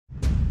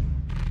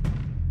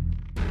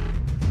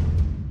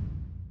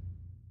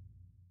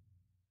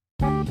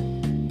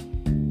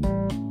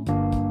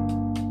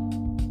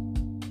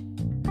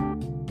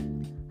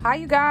Hi,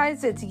 you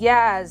guys, it's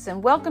Yaz,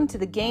 and welcome to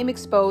the Game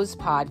Exposed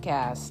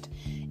podcast.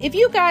 If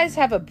you guys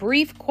have a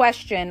brief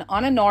question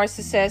on a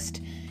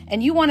narcissist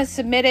and you want to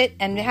submit it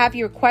and have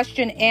your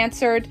question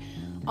answered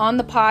on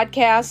the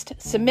podcast,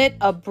 submit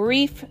a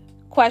brief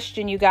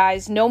question, you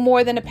guys, no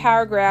more than a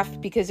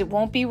paragraph because it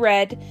won't be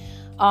read.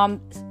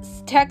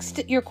 Text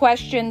your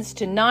questions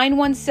to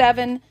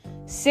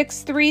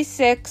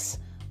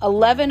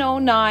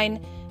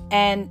 917-636-1109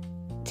 and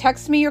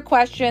text me your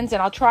questions,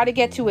 and I'll try to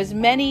get to as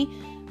many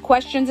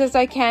questions as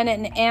I can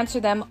and answer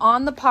them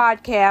on the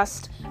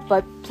podcast,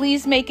 but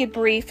please make it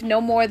brief,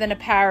 no more than a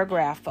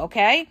paragraph,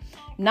 okay?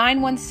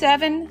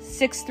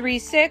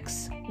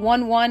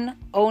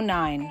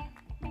 917-636-1109.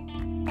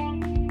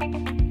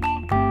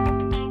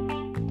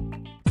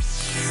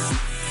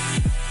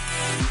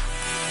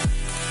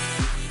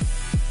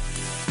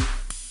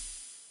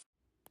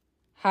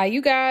 Hi,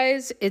 you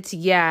guys, it's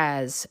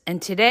Yaz,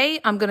 and today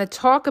I'm going to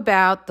talk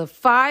about the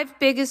 5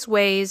 biggest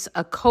ways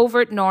a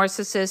covert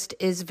narcissist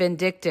is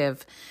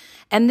vindictive.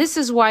 And this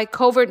is why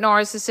covert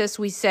narcissists,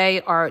 we say,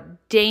 are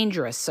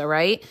dangerous, all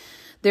right?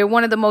 They're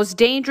one of the most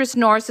dangerous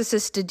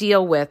narcissists to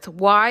deal with.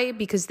 Why?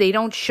 Because they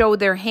don't show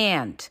their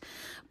hand.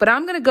 But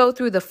I'm going to go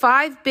through the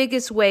 5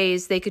 biggest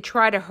ways they could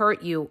try to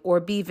hurt you or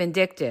be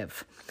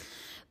vindictive.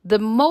 The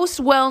most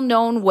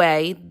well-known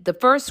way, the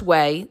first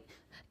way,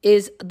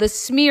 is the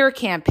smear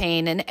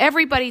campaign, and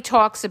everybody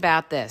talks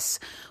about this.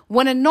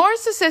 When a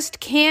narcissist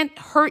can't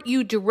hurt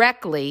you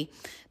directly,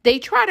 they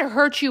try to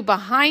hurt you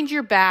behind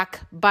your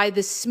back by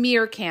the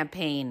smear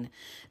campaign.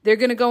 They're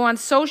going to go on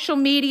social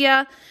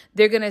media.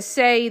 They're going to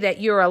say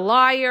that you're a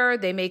liar.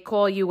 They may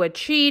call you a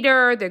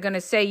cheater. They're going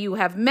to say you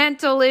have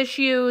mental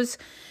issues.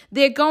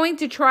 They're going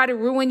to try to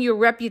ruin your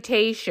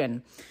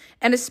reputation.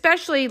 And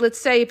especially, let's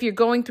say, if you're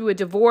going through a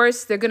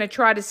divorce, they're going to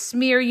try to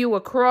smear you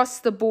across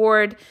the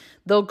board.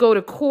 They'll go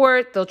to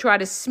court. They'll try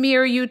to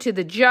smear you to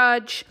the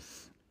judge.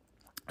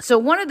 So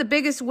one of the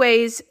biggest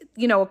ways,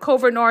 a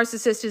covert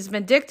narcissist is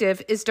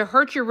vindictive is to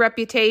hurt your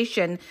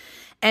reputation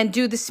and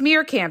do the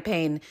smear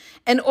campaign.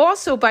 And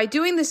also, by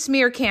doing the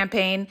smear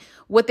campaign,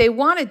 what they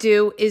want to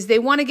do is they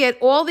want to get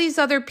all these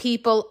other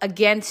people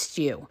against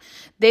you.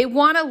 They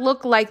want to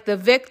look like the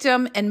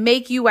victim and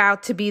make you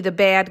out to be the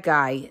bad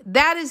guy.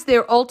 That is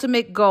their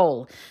ultimate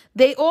goal.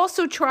 They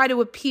also try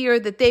to appear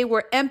that they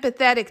were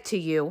empathetic to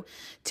you,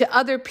 to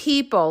other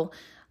people,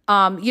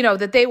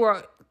 that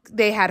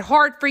they had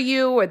heart for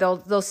you, or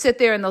they'll sit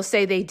there and they'll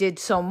say they did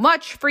so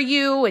much for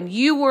you and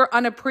you were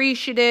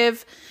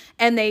unappreciative.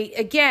 And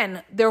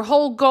their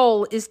whole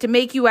goal is to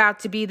make you out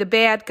to be the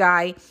bad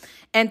guy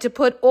and to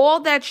put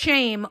all that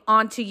shame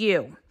onto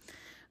you.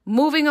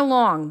 Moving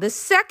along, the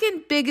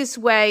second biggest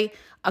way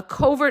a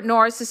covert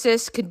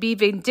narcissist could be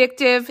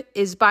vindictive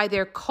is by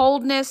their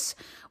coldness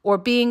or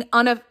being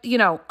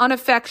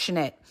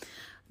unaffectionate.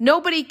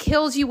 Nobody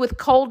kills you with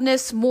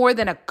coldness more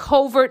than a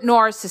covert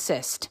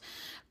narcissist.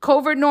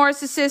 Covert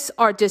narcissists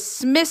are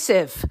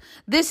dismissive.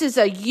 This is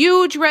a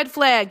huge red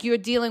flag. You're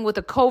dealing with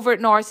a covert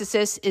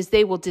narcissist is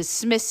they will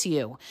dismiss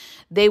you.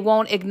 They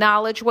won't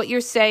acknowledge what you're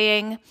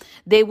saying.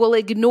 They will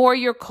ignore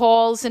your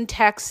calls and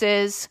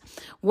texts.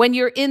 When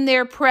you're in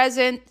their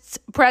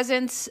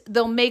presence,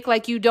 they'll make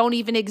like you don't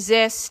even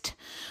exist.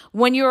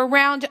 When you're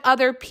around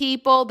other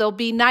people, they'll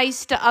be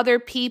nice to other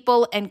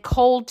people and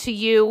cold to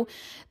you.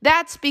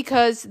 That's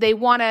because they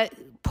want to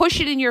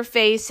push it in your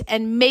face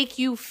and make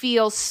you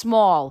feel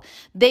small.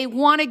 They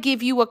want to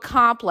give you a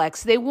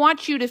complex. They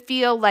want you to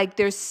feel like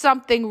there's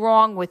something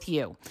wrong with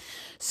you.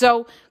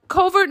 So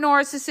covert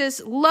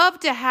narcissists love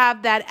to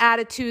have that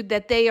attitude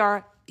that they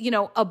are,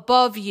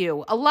 above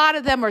you. A lot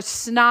of them are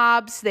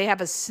snobs. They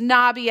have a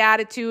snobby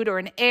attitude or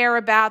an air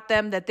about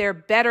them that they're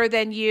better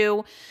than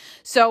you.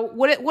 So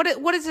what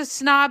does a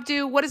snob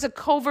do? What does a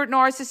covert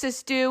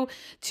narcissist do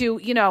to,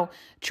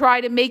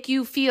 try to make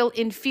you feel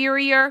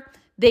inferior?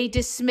 They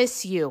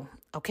dismiss you,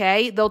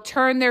 okay? They'll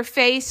turn their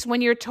face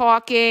when you're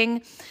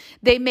talking.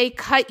 They may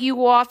cut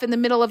you off in the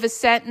middle of a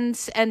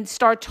sentence and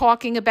start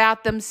talking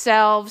about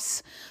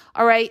themselves,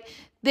 all right?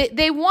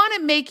 They want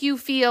to make you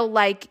feel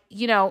like,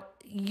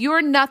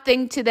 you're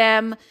nothing to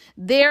them.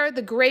 They're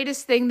the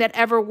greatest thing that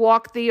ever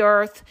walked the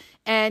earth.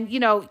 And,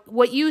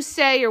 what you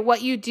say or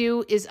what you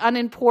do is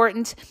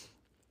unimportant.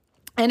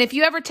 And if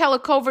you ever tell a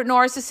covert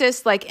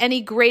narcissist like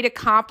any great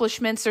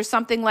accomplishments or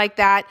something like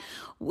that,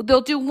 they'll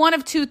do one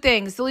of 2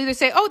 things. They'll either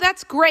say, oh,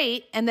 that's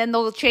great, and then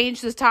they'll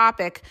change the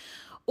topic.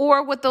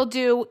 Or what they'll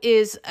do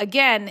is,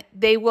 again,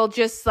 they will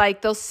just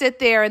they'll sit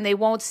there and they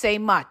won't say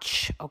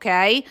much,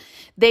 okay?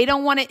 They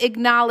don't want to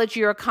acknowledge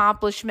your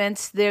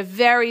accomplishments. They're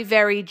very,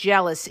 very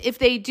jealous. If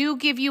they do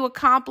give you a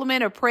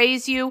compliment or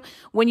praise you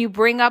when you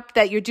bring up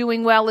that you're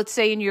doing well, let's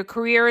say in your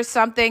career or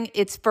something,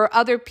 it's for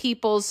other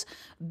people's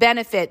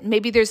benefit.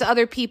 Maybe there's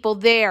other people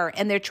there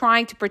and they're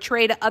trying to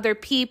portray to other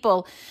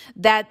people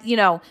that,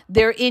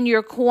 they're in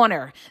your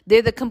corner.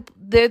 They're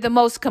the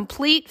most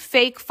complete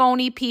fake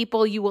phony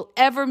people you will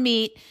ever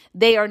meet.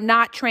 They are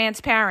not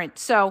transparent.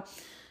 So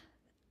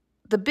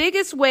the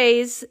biggest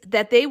ways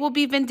that they will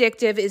be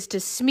vindictive is to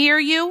smear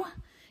you,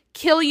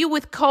 kill you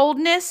with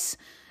coldness,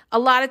 A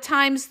lot of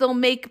times they'll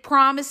make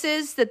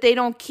promises that they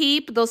don't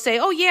keep. They'll say,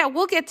 oh yeah,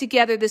 we'll get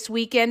together this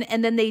weekend,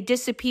 and then they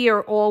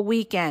disappear all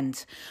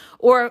weekend.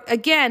 Or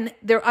again,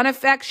 they're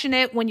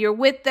unaffectionate when you're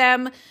with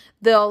them.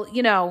 They'll,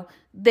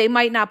 they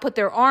might not put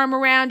their arm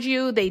around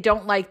you. They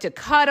don't like to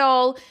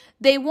cuddle.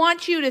 They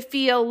want you to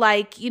feel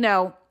like,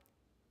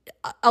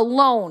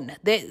 alone.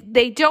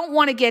 They don't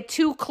want to get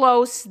too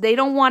close. They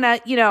don't want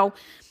to,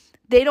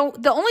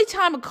 the only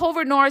time a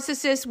covert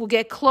narcissist will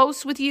get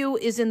close with you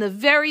is in the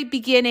very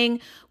beginning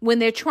when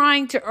they're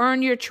trying to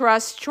earn your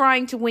trust,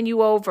 trying to win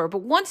you over.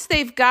 But once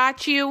they've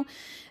got you,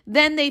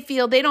 then they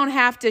feel they don't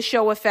have to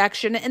show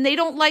affection, and they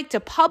don't like to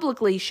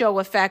publicly show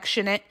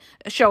affection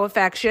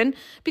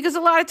because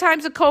a lot of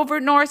times a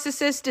covert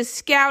narcissist is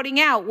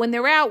scouting out when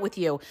they're out with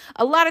you.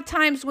 A lot of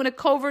times when a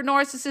covert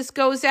narcissist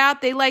goes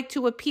out, they like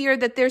to appear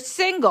that they're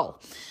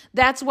single.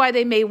 That's why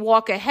they may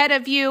walk ahead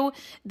of you.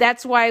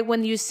 That's why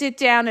when you sit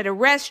down at a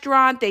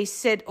restaurant, they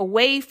sit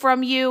away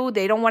from you.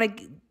 They don't want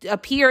to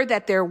appear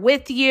that they're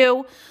with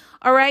you.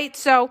 All right.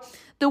 So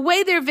the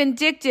way they're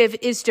vindictive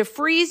is to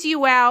freeze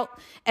you out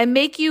and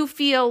make you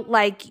feel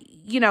like,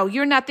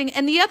 you're nothing.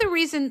 And the other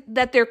reason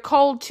that they're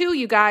cold too,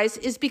 you guys,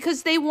 is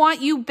because they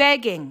want you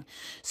begging.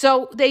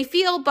 So they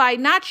feel by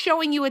not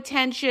showing you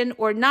attention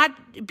or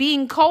not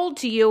being cold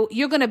to you,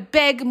 you're going to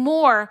beg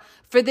more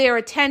for their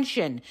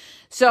attention.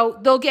 So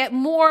they'll get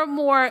more and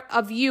more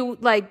of you,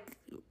 like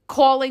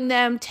calling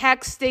them,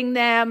 texting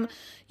them,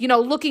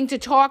 looking to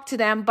talk to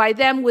them by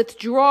them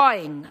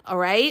withdrawing. All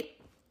right.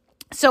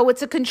 So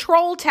it's a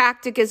control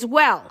tactic as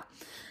well.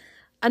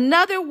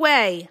 Another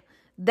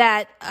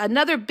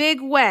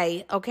big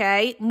way,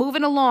 okay,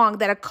 moving along,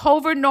 that a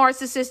covert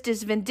narcissist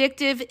is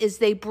vindictive is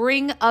they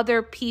bring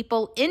other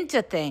people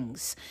into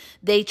things.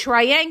 They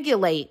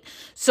triangulate.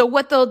 So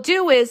what they'll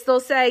do is they'll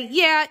say,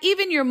 yeah,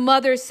 even your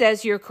mother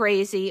says you're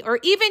crazy, or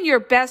even your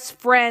best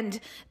friend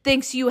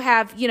thinks you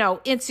have,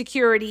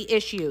 insecurity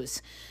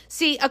issues.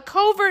 See, a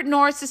covert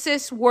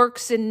narcissist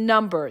works in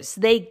numbers.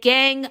 They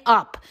gang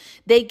up.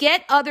 They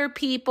get other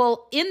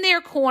people in their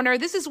corner.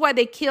 This is why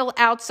they kill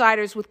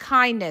outsiders with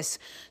kindness,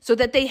 so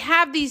that they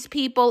have these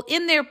people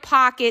in their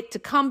pocket to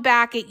come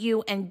back at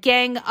you and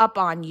gang up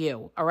on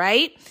you, all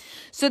right?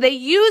 So they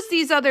use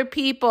these other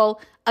people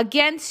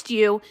against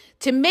you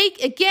to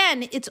make,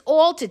 again, it's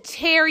all to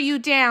tear you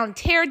down,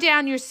 tear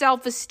down your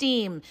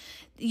self-esteem,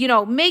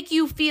 make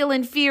you feel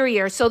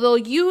inferior. So they'll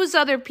use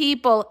other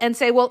people and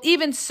say, well,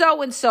 even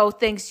so-and-so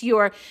thinks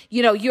you're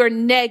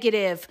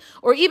negative,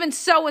 or even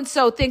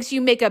so-and-so thinks you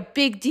make a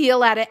big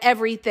deal out of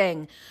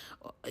everything.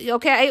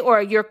 Okay.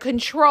 Or you're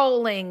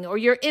controlling, or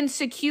you're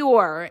insecure,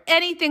 or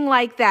anything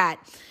like that.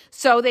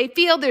 So they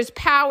feel there's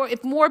power.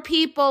 If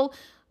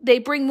they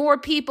bring more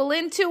people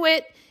into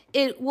it,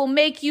 it will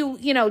make you,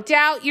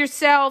 doubt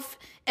yourself,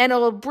 and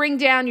it'll bring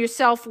down your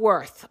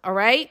self-worth. All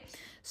right.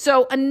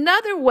 So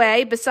another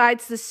way,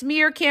 besides the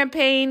smear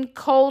campaign,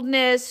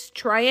 coldness,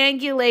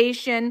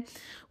 triangulation,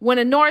 when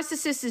a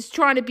narcissist is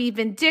trying to be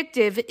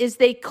vindictive, is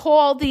they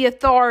call the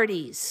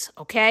authorities,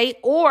 okay?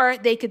 Or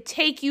they could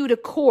take you to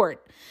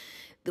court.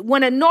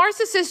 When a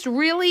narcissist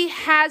really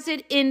has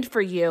it in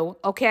for you,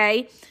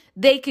 okay,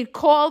 they could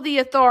call the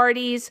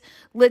authorities.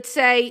 Let's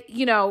say,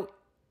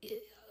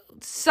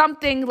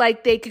 something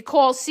like they could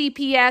call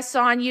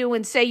CPS on you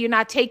and say you're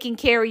not taking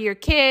care of your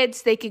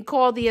kids. They can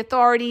call the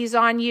authorities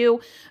on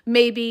you.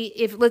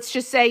 Maybe let's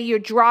just say you're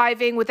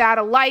driving without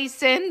a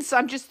license.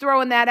 I'm just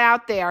throwing that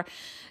out there.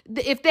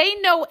 If they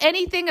know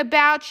anything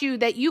about you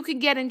that you can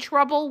get in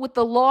trouble with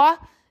the law,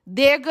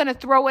 they're going to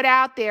throw it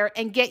out there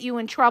and get you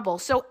in trouble.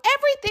 So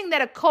everything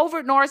that a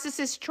covert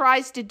narcissist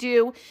tries to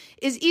do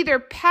is either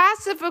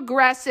passive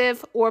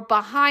aggressive or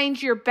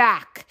behind your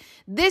back.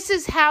 This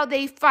is how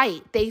they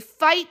fight. They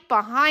fight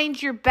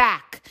behind your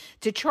back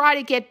to try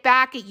to get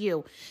back at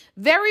you.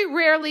 Very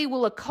rarely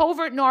will a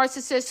covert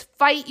narcissist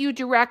fight you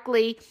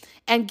directly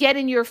and get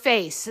in your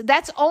face.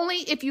 That's only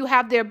if you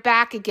have their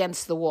back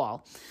against the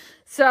wall.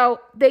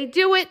 So they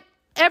do it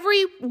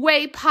every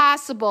way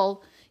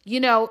possible,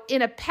 in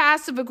a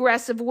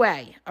passive-aggressive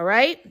way, all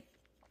right?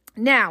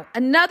 Now,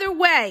 another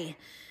way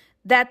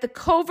that the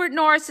covert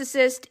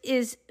narcissist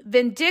is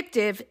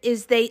vindictive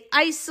is they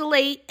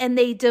isolate and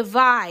they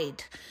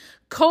divide.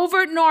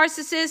 Covert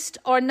narcissists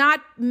are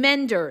not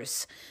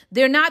menders.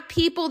 They're not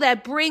people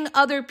that bring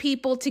other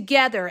people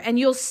together, and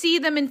you'll see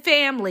them in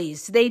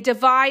families. They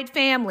divide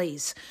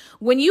families.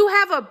 When you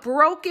have a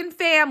broken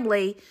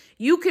family,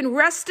 you can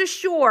rest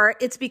assured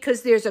it's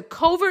because there's a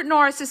covert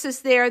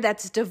narcissist there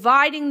that's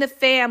dividing the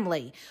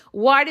family.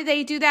 Why do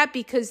they do that?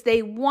 Because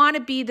they want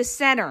to be the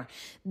center.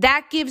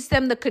 That gives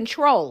them the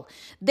control.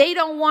 They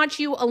don't want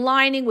you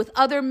aligning with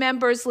other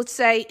members, let's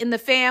say, in the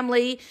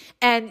family,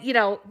 and,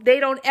 they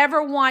don't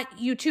ever want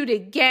you two to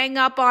gang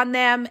up on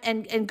them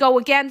and go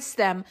against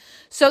them.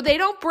 So they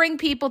don't bring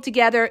people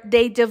together.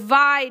 They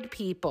divide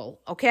people,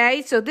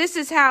 okay? So this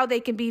is how they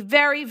can be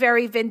very,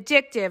 very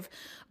vindictive,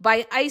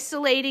 by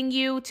isolating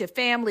you to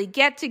family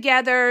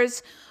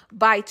get-togethers,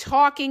 by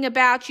talking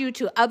about you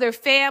to other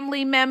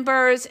family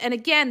members. And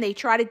again, they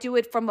try to do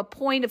it from a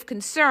point of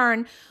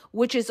concern,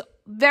 which is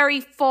very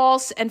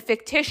false and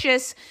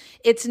fictitious.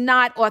 It's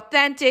not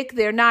authentic.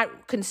 They're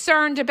not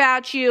concerned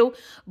about you,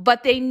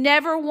 but they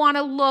never want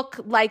to look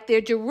like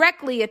they're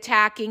directly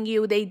attacking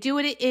you. They do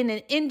it in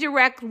an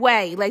indirect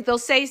way. Like they'll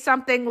say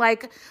something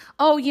like,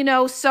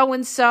 oh,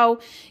 so-and-so,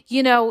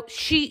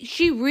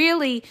 she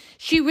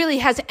really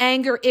has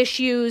anger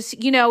issues.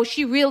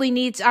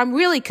 I'm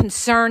really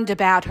concerned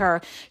about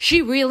her.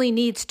 She really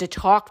needs to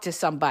talk to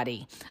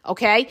somebody.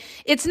 Okay.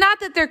 It's not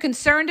that they're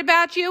concerned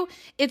about you.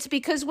 It's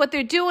because what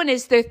they're doing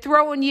is they're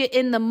throwing you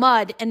in the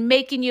mud and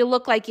making you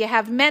look like you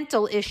have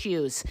mental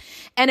issues.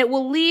 And it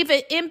will leave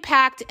an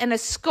impact and a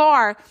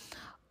scar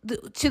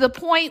to the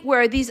point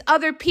where these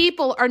other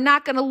people are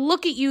not going to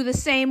look at you the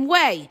same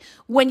way.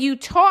 When you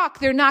talk,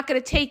 they're not going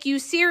to take you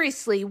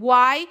seriously.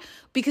 Why?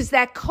 Because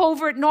that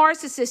covert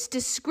narcissist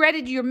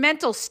discredited your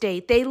mental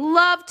state. They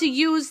love to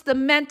use the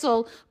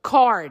mental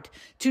card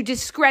to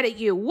discredit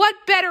you. What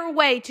better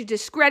way to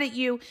discredit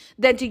you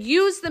than to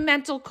use the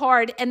mental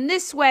card? And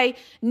this way,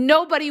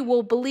 nobody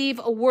will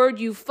believe a word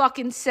you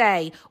fucking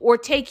say or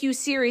take you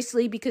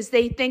seriously because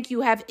they think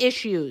you have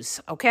issues,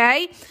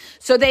 okay?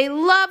 So they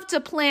love to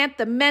plant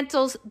the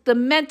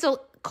mental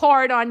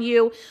card on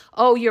you.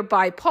 Oh, you're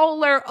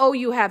bipolar. Oh,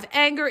 you have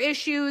anger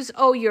issues.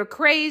 Oh, you're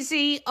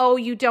crazy. Oh,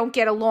 you don't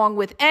get along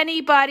with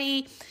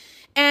anybody.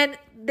 And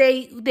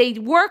they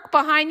work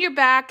behind your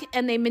back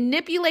and they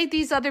manipulate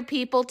these other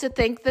people to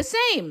think the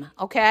same,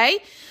 okay?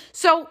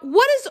 So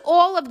what does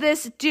all of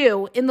this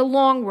do in the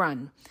long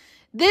run?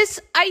 This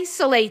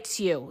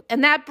isolates you.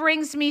 And that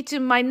brings me to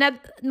my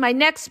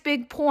next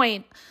big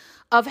point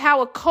of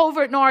how a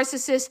covert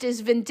narcissist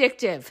is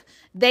vindictive.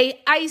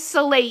 They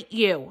isolate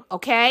you,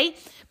 okay?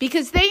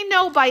 Because they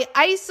know by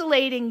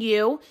isolating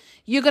you,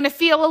 you're going to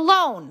feel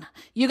alone.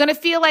 You're going to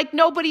feel like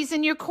nobody's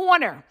in your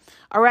corner,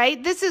 all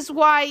right? This is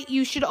why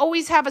you should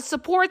always have a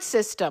support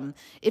system.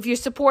 If your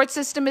support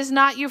system is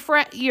not your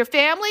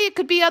family, it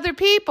could be other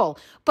people,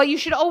 but you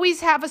should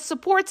always have a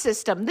support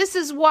system. This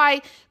is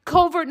why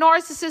covert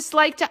narcissists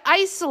like to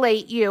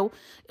isolate you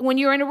when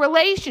you're in a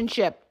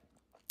relationship.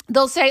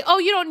 They'll say, oh,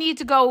 you don't need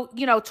to go,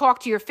 talk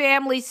to your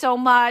family so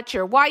much,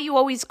 or why are you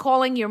always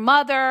calling your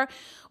mother,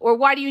 or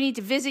why do you need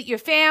to visit your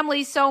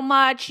family so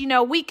much?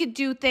 We could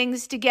do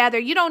things together.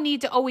 You don't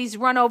need to always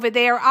run over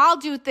there. I'll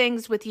do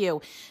things with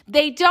you.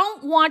 They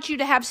don't want you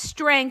to have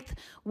strength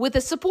with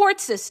a support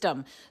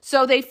system.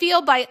 So they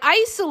feel by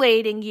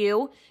isolating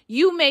you,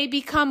 you may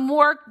become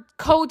more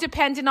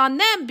codependent on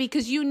them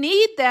because you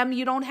need them.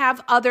 You don't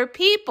have other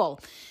people.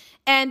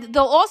 And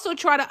they'll also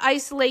try to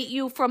isolate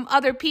you from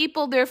other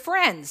people, their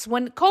friends.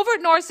 When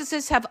covert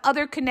narcissists have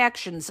other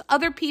connections,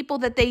 other people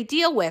that they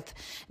deal with,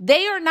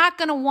 they are not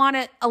going to want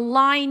to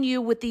align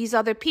you with these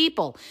other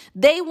people.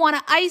 They want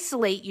to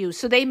isolate you.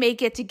 So they may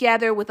get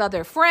together with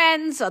other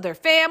friends, other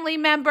family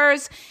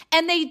members,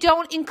 and they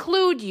don't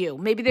include you.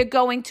 Maybe they're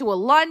going to a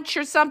lunch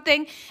or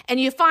something, and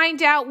you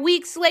find out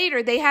weeks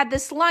later they had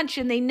this lunch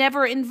and they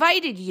never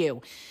invited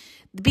you.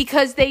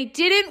 Because they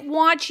didn't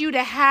want you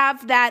to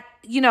have that,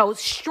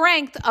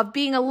 strength of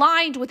being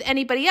aligned with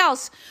anybody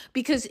else.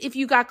 Because if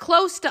you got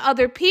close to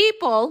other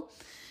people,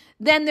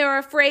 then they're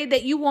afraid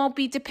that you won't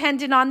be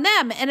dependent on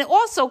them. And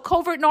also,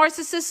 covert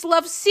narcissists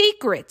love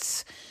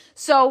secrets.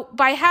 So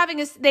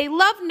they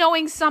love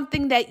knowing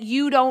something that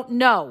you don't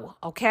know,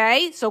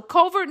 okay? So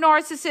covert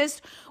narcissists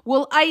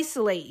will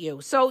isolate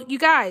you. So you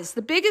guys,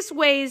 the biggest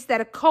ways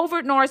that a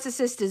covert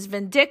narcissist is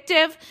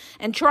vindictive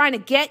and trying to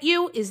get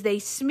you is they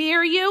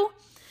smear you.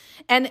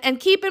 And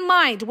keep in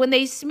mind, when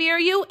they smear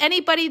you,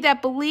 anybody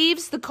that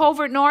believes the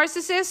covert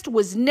narcissist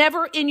was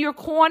never in your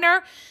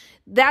corner,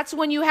 that's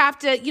when you have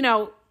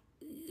to,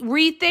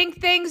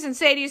 rethink things and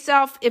say to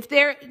yourself,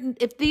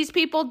 if these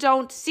people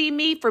don't see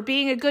me for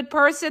being a good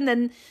person,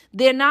 then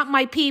they're not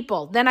my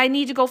people. Then I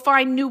need to go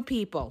find new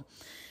people.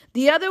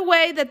 The other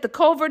way that the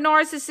covert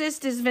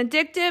narcissist is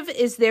vindictive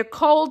is they're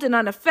cold and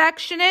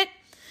unaffectionate.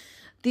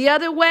 The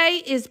other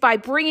way is by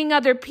bringing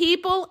other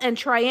people and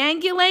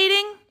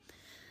triangulating.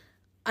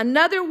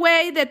 Another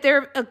way that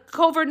a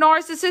covert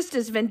narcissist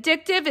is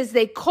vindictive is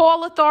they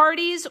call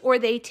authorities or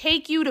they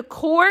take you to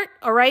court,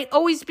 all right?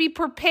 Always be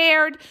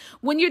prepared.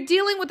 When you're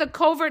dealing with a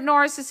covert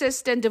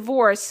narcissist and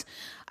divorce,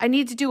 I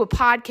need to do a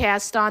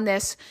podcast on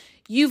this.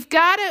 You've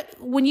got to,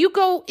 when you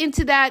go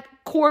into that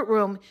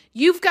courtroom,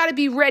 you've got to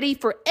be ready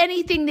for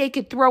anything they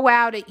could throw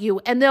out at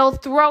you, and they'll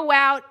throw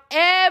out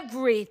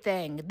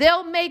everything.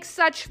 They'll make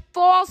such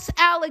false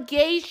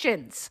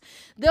allegations.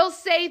 They'll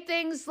say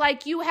things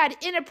like you had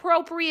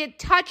inappropriate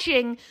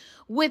touching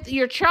with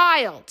your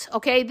child,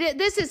 okay?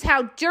 This is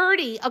how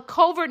dirty a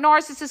covert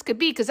narcissist could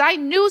be, because I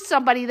knew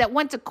somebody that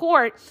went to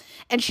court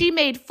and she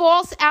made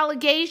false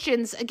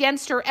allegations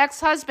against her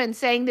ex-husband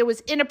saying there was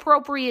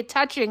inappropriate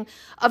touching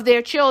of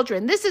their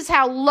children. This is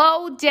how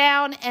low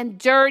down and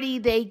dirty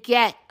they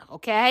get,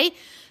 okay?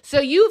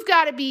 So you've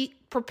got to be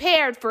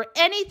prepared for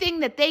anything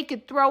that they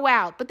could throw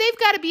out, but they've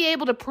got to be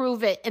able to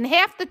prove it. And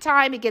half the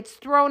time it gets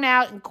thrown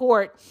out in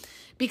court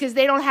because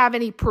they don't have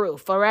any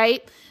proof, all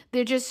right?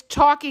 They're just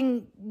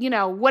talking,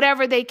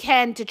 whatever they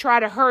can to try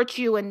to hurt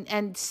you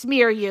and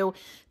smear you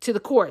to the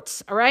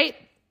courts, all right?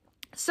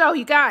 So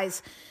you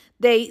guys,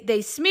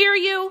 they smear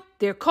you,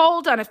 they're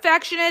cold,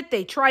 unaffectionate,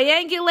 they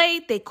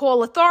triangulate, they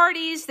call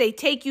authorities, they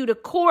take you to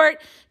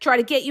court, try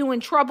to get you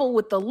in trouble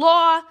with the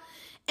law,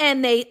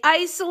 and they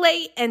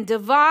isolate and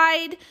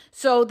divide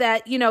so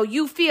that,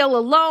 you feel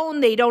alone,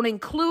 they don't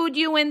include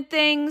you in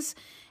things,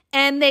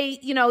 and they're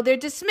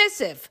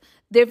dismissive.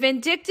 They're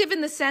vindictive in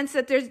the sense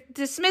that they're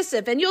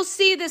dismissive. And you'll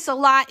see this a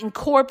lot in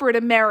corporate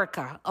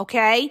America,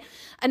 okay?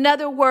 In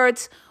other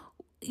words,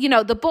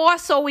 the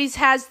boss always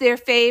has their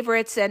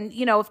favorites. And,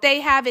 if they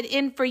have it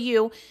in for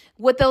you,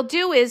 what they'll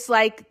do is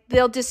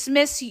they'll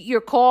dismiss your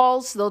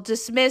calls. They'll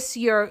dismiss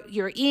your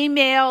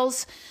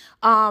emails.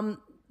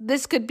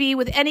 This could be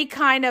with any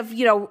kind of,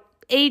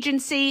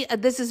 agency.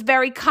 This is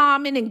very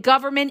common in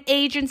government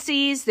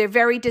agencies. They're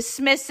very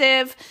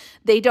dismissive.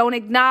 They don't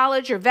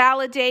acknowledge or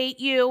validate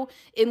you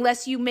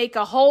unless you make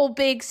a whole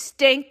big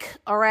stink,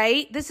 all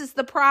right? This is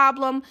the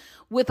problem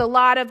with a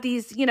lot of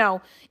these,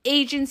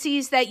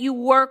 agencies that you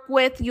work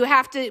with. You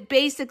have to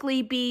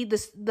basically be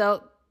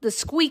the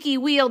squeaky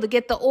wheel to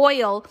get the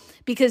oil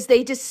because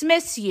they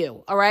dismiss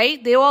you, all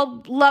right? They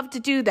all love to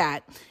do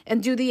that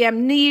and do the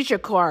amnesia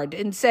card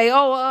and say,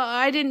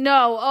 I didn't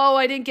know. Oh,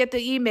 I didn't get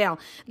the email.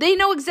 They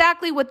know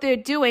exactly what they're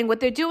doing.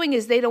 What they're doing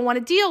is they don't want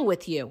to deal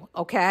with you,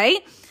 okay?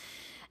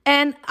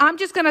 And I'm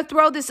just going to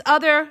throw this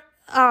other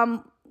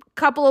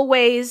couple of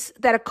ways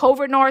that a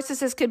covert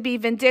narcissist could be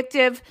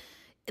vindictive.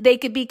 They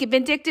could be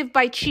vindictive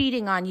by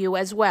cheating on you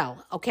as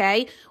well,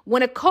 okay?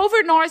 When a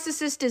covert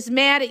narcissist is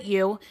mad at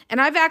you,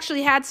 and I've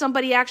actually had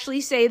somebody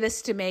actually say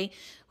this to me,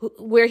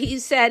 where he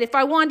said, if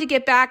I wanted to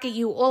get back at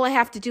you, all I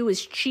have to do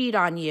is cheat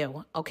on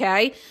you,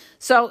 okay?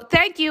 So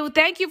thank you.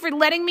 Thank you for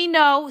letting me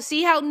know.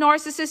 See how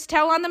narcissists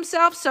tell on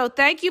themselves? So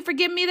thank you for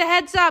giving me the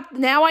heads up.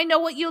 Now I know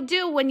what you'll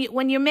do when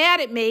you're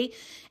mad at me,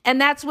 and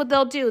that's what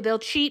they'll do. They'll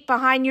cheat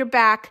behind your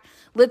back.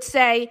 Let's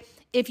say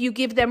if you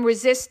give them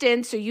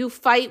resistance or you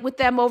fight with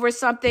them over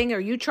something or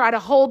you try to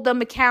hold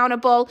them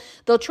accountable,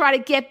 they'll try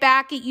to get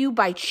back at you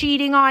by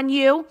cheating on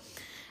you.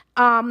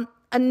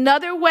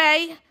 Another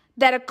way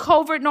that a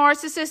covert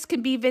narcissist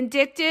can be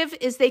vindictive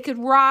is they could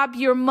rob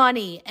your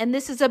money. And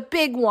this is a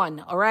big one,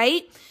 all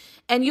right?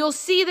 And you'll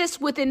see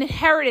this with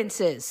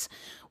inheritances.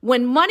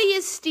 When money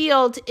is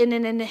stealed in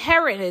an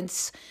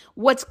inheritance,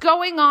 what's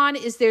going on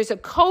is there's a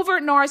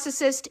covert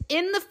narcissist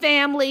in the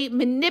family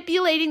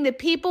manipulating the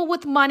people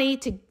with money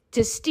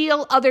to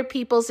steal other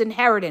people's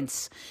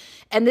inheritance.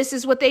 And this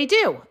is what they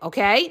do,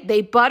 okay?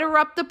 They butter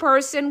up the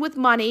person with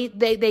money.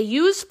 They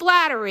use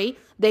flattery.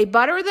 They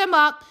butter them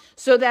up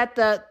so that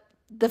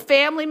the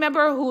family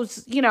member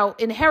whose,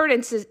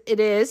 inheritance it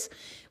is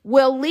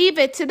will leave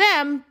it to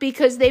them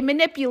because they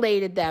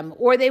manipulated them,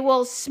 or they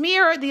will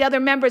smear the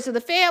other members of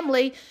the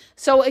family.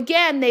 So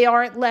again, they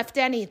aren't left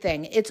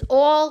anything. It's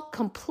all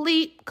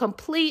complete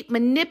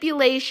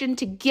manipulation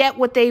to get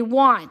what they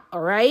want,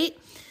 all right?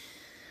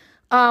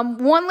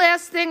 One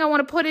last thing I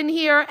want to put in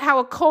here, how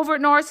a covert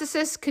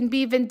narcissist can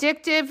be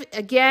vindictive.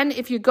 Again,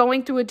 if you're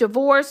going through a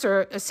divorce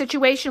or a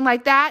situation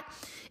like that,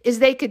 is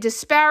they could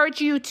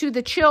disparage you to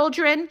the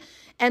children,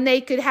 and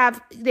they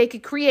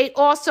could create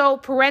also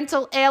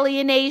parental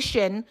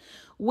alienation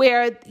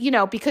where,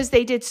 because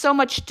they did so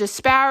much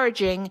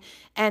disparaging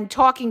and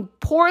talking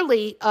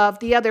poorly of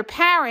the other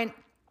parent,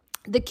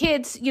 the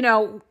kids,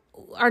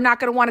 are not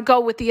going to want to go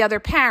with the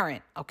other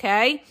parent,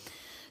 okay?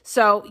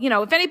 So,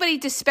 if anybody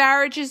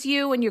disparages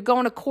you and you're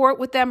going to court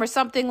with them or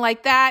something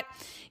like that,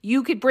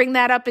 you could bring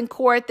that up in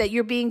court that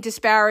you're being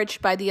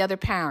disparaged by the other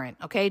parent,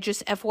 okay?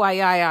 Just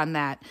FYI on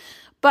that.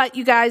 But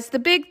you guys, the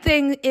big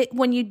thing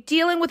when you're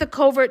dealing with a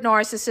covert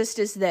narcissist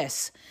is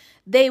this.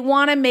 They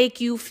want to make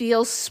you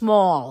feel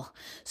small.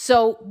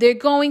 So they're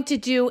going to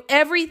do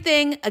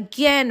everything.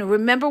 Again,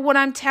 remember what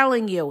I'm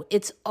telling you.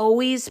 It's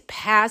always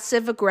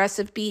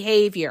passive-aggressive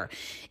behavior.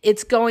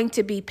 It's going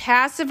to be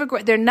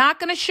passive-aggressive. They're not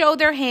going to show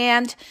their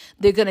hand.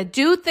 They're going to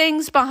do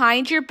things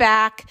behind your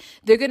back.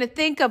 They're going to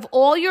think of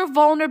all your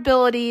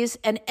vulnerabilities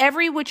and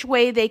every which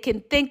way they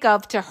can think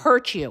of to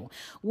hurt you.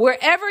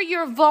 Wherever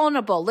you're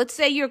vulnerable, let's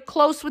say you're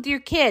close with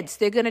your kids,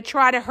 they're going to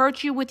try to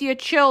hurt you with your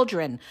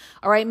children.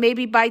 All right,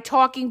 maybe by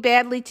talking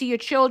badly to your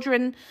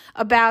children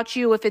about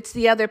you. If it's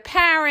the other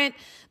parent,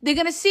 they're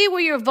going to see where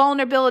your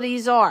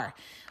vulnerabilities are.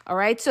 All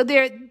right, so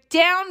they're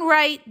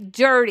downright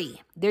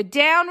dirty. They're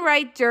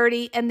downright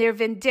dirty and they're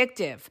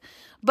vindictive.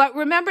 But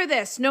remember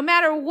this, no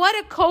matter what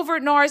a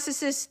covert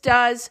narcissist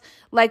does,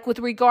 like with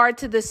regard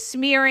to the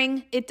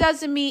smearing, it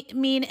doesn't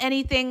mean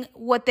anything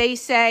what they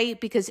say,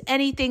 because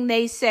anything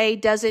they say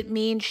doesn't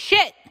mean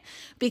shit,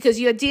 because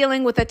you're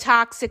dealing with a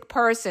toxic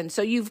person.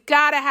 So you've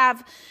got to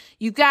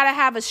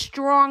have a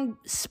strong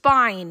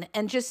spine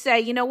and just say,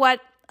 you know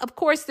what? Of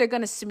course they're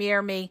going to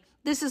smear me.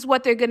 This is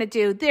what they're going to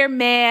do. They're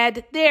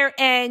mad. They're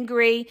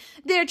angry.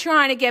 They're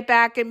trying to get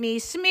back at me.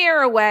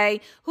 Smear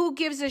away. Who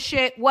gives a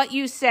shit what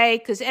you say?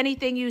 Because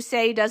anything you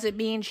say doesn't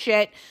mean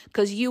shit,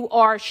 because you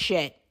are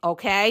shit.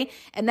 okay?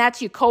 And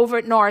that's your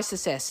covert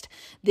narcissist.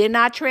 They're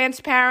not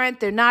transparent.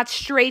 They're not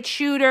straight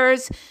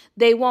shooters.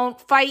 They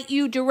won't fight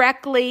you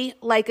directly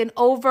like an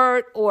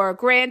overt or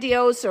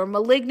grandiose or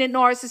malignant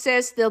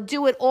narcissist. They'll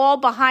do it all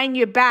behind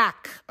your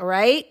back, all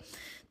right?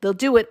 They'll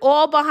do it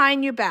all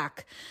behind your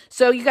back.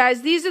 So you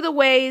guys, these are the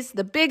ways,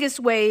 the biggest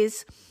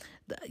ways,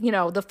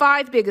 the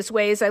 5 biggest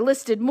ways. I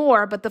listed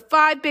more, but the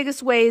 5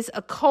 biggest ways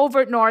a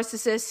covert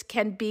narcissist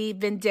can be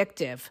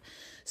vindictive.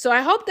 So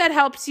I hope that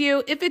helps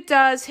you. If it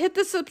does, hit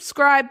the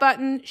subscribe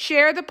button,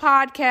 share the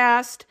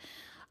podcast,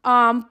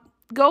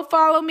 go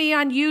follow me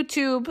on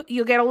YouTube.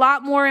 You'll get a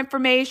lot more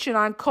information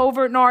on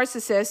covert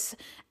narcissists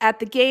at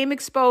the Game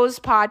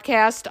Exposed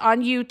podcast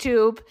on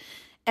YouTube.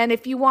 And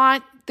if you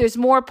want, there's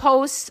more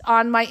posts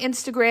on my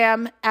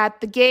Instagram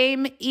at the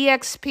Game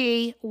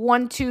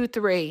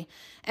EXP123.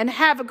 And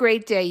have a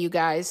great day, you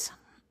guys.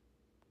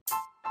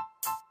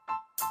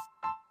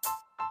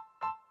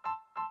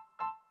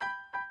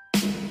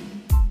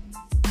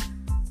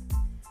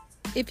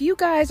 If you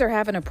guys are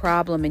having a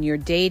problem in your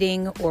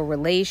dating or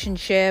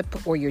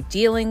relationship, or you're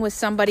dealing with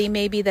somebody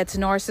maybe that's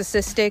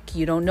narcissistic,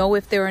 you don't know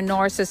if they're a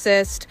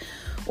narcissist,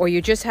 or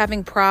you're just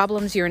having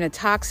problems, you're in a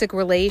toxic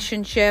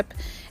relationship,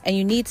 and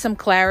you need some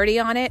clarity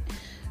on it,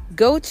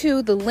 go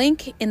to the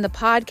link in the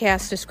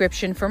podcast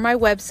description for my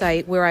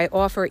website where I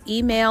offer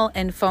email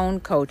and phone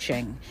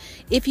coaching.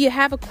 If you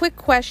have a quick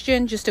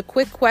question, just a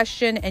quick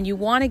question, and you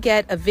want to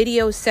get a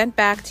video sent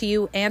back to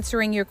you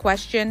answering your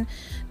question,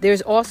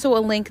 there's also a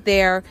link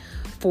there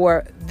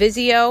for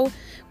Vizio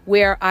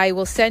where I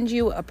will send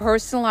you a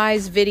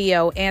personalized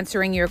video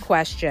answering your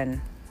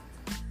question.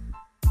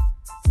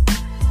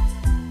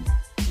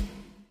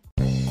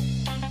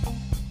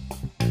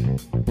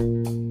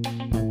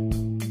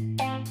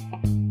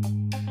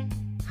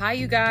 Hi,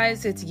 you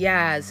guys, it's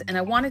Yaz, and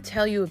I want to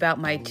tell you about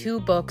my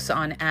 2 books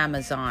on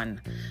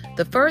Amazon.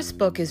 The first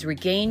book is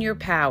Regain Your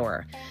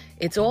Power.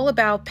 It's all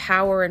about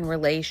power and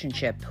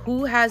relationship.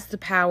 Who has the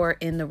power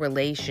in the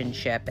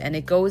relationship? And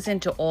it goes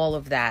into all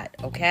of that,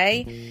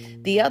 okay?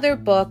 The other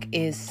book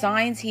is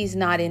Signs He's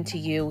Not Into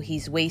You,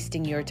 He's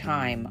Wasting Your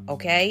Time,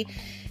 okay?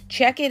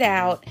 Check it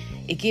out.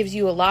 It gives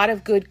you a lot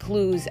of good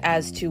clues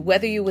as to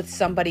whether you're with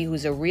somebody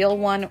who's a real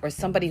one or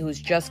somebody who's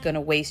just going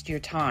to waste your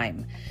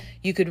time.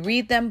 You could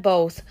read them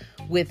both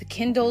with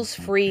Kindle's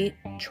free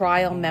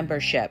trial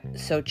membership.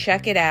 So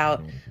check it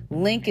out.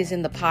 Link is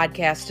in the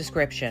podcast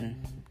description.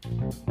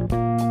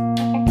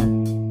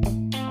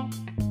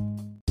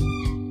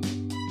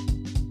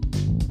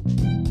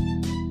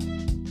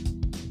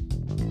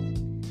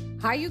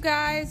 Hi, you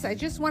guys. I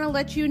just want to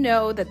let you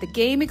know that the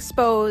Game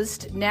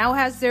Exposed now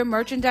has their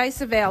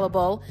merchandise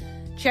available.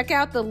 Check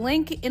out the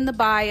link in the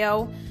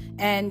bio,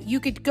 and you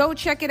could go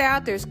check it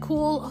out. There's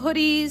cool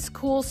hoodies,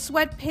 cool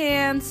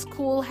sweatpants,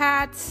 cool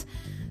hats.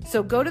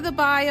 So go to the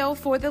bio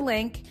for the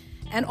link.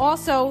 And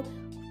also,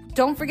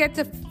 don't forget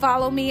to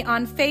follow me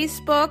on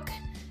Facebook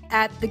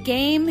at the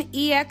Game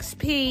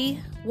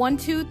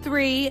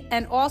EXP123,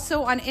 and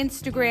also on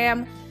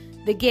Instagram,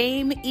 the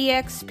Game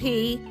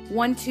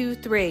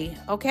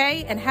EXP123.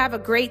 Okay? And have a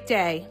great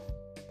day.